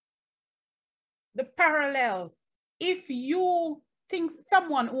 The parallel, if you think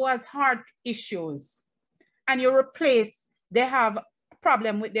someone who has heart issues and you replace, they have a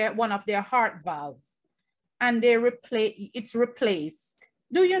problem with one of their heart valves and it's replaced.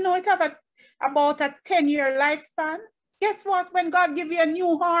 Do you know it have about a 10-year lifespan? Guess what? When God gives you a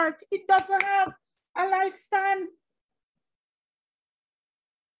new heart, it doesn't have a lifespan.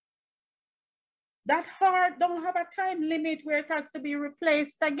 That heart don't have a time limit where it has to be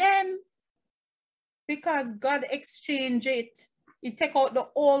replaced again, because God exchanged it. He take out the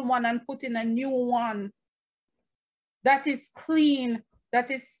old one and put in a new one that is clean, that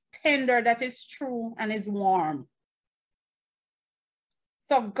is tender, that is true, and is warm.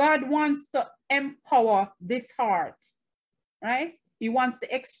 So God wants to empower this heart, right? He wants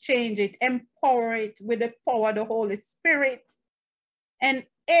to exchange it, empower it with the power of the Holy Spirit,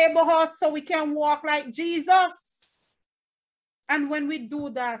 enable us so we can walk like Jesus. And when we do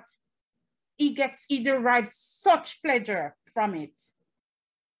that, he derives such pleasure from it.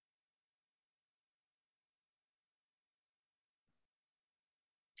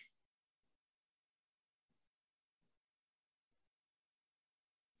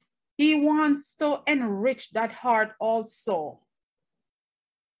 He wants to enrich that heart also.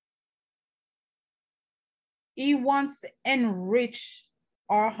 He wants to enrich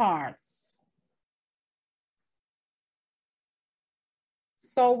our hearts.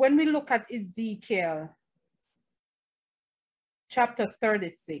 So when we look at Ezekiel chapter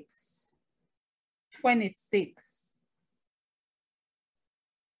 36, 26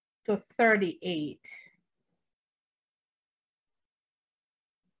 to 38,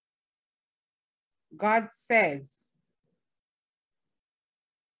 God says,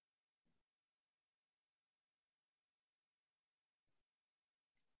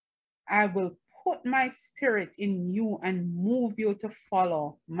 I will put my spirit in you and move you to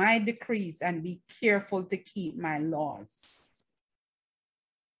follow my decrees and be careful to keep my laws.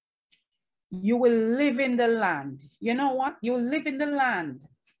 You will live in the land. You know what? You live in the land,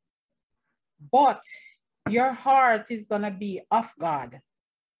 but your heart is going to be of God.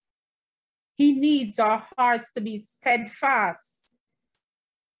 He needs our hearts to be steadfast,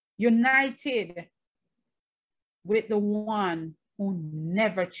 united with the one who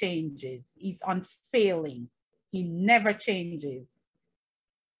never changes. He's unfailing. He never changes.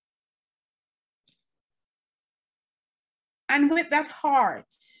 And with that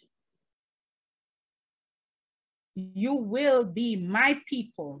heart, you will be my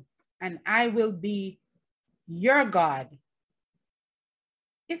people and I will be your God.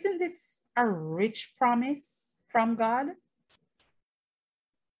 Isn't this a rich promise from God?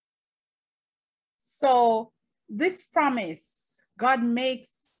 So this promise God makes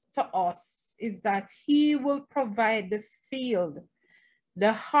to us is that he will provide the field,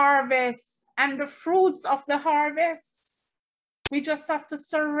 the harvest, and the fruits of the harvest. We just have to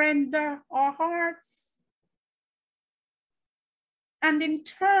surrender our hearts. And in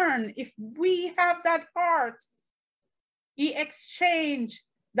turn, if we have that heart, he exchanged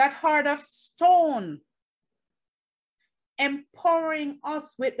that heart of stone, empowering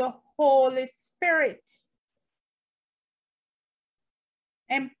us with the Holy Spirit,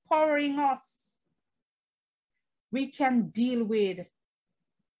 empowering us. We can deal with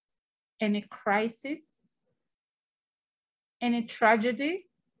any crisis, any tragedy,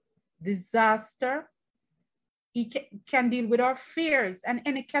 disaster. He can deal with our fears and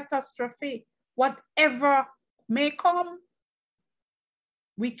any catastrophe, whatever may come,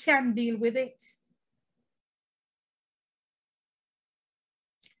 we can deal with it.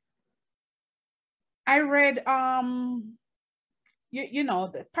 I read, you know,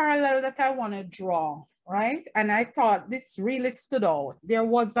 the parallel that I want to draw, right? And I thought this really stood out. There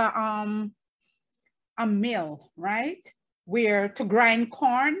was a mill, right? Where to grind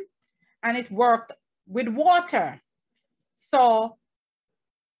corn, and it worked with water. So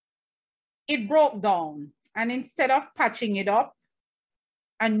it broke down, and instead of patching it up,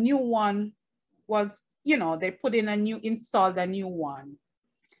 a new one was, you know, they put in installed a new one.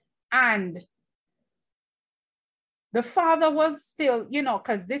 And the father was still, you know,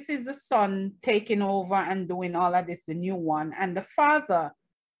 because this is the son taking over and doing all of this, the new one. And the father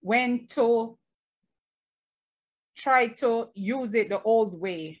went to try to use it the old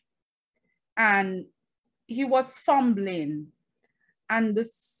way. And he was fumbling. And the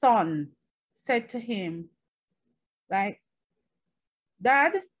son said to him, like,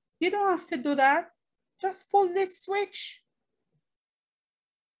 Dad, you don't have to do that. Just pull this switch.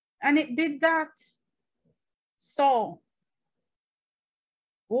 And it did that. So,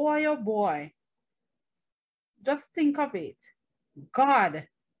 boy, oh boy, just think of it. God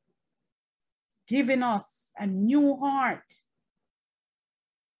giving us a new heart.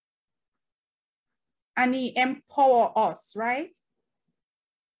 And he empower us, right?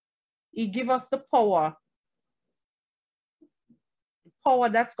 He give us the power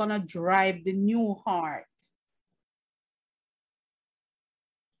that's gonna drive the new heart.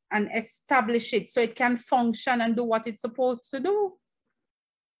 and establish it so it can function and do what it's supposed to do.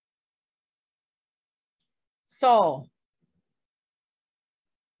 So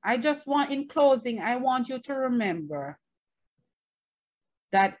I just want, in closing, I want you to remember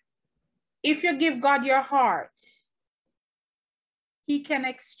that if you give God your heart, He can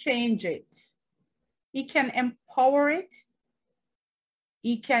exchange it. He can empower it.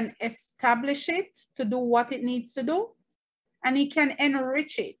 He can establish it to do what it needs to do, and He can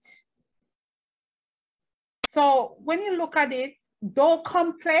enrich it. So when you look at it, though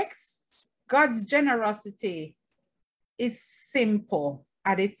complex, God's generosity is simple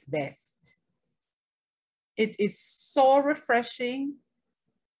at its best. It is so refreshing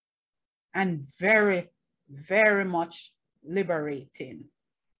and very, very much liberating.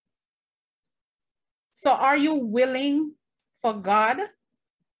 So are you willing for God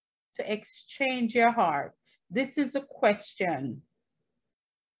to exchange your heart? This is a question.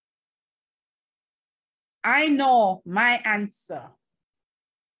 I know my answer.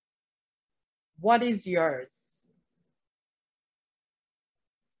 What is yours?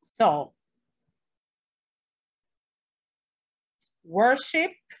 So,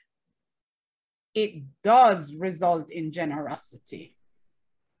 worship, it does result in generosity.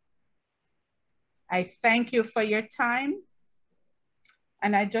 I thank you for your time.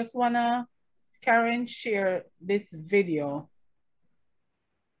 And I just want to, Karen, share this video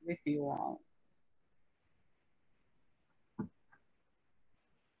with you all.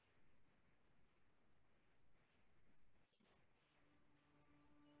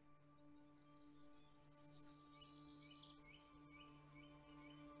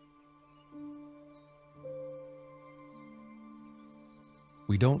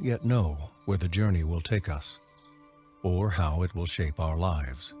 We don't yet know where the journey will take us, or how it will shape our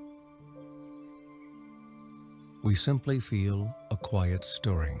lives. We simply feel a quiet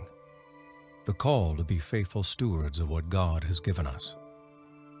stirring, the call to be faithful stewards of what God has given us.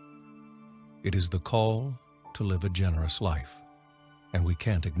 It is the call to live a generous life, and we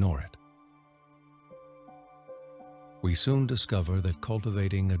can't ignore it. We soon discover that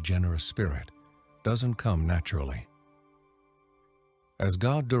cultivating a generous spirit doesn't come naturally. As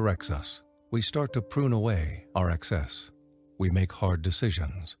God directs us, we start to prune away our excess. We make hard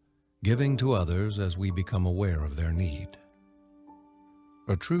decisions, giving to others as we become aware of their need.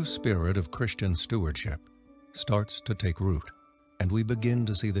 A true spirit of Christian stewardship starts to take root, and we begin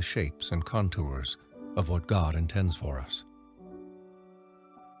to see the shapes and contours of what God intends for us.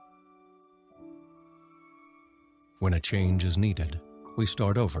 When a change is needed, we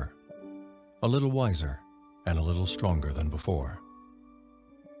start over, a little wiser and a little stronger than before.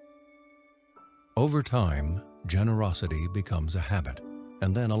 Over time, generosity becomes a habit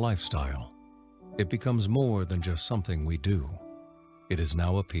and then a lifestyle. It becomes more than just something we do. It is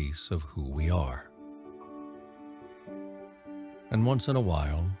now a piece of who we are. And once in a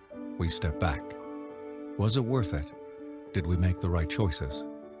while, we step back. Was it worth it? Did we make the right choices?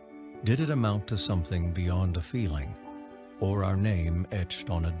 Did it amount to something beyond a feeling, or our name etched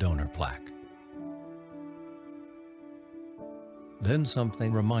on a donor plaque? Then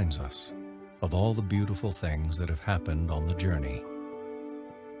something reminds us of all the beautiful things that have happened on the journey,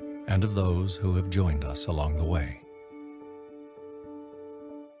 and of those who have joined us along the way.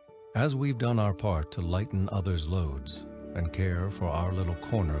 As we've done our part to lighten others' loads and care for our little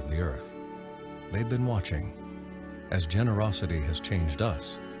corner of the earth, they've been watching. As generosity has changed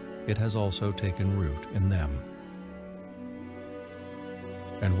us, it has also taken root in them.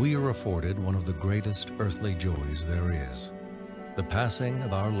 And we are afforded one of the greatest earthly joys there is, the passing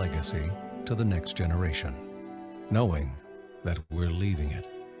of our legacy to the next generation, knowing that we're leaving it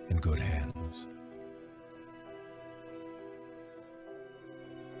in good hands.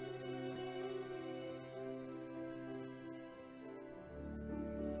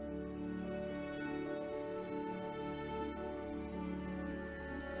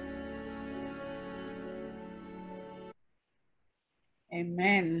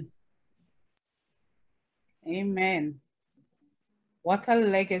 Amen. Amen. What a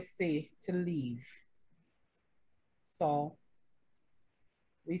legacy to leave. So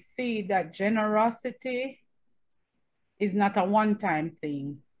we see that generosity is not a one-time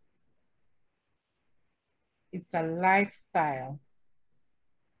thing. It's a lifestyle.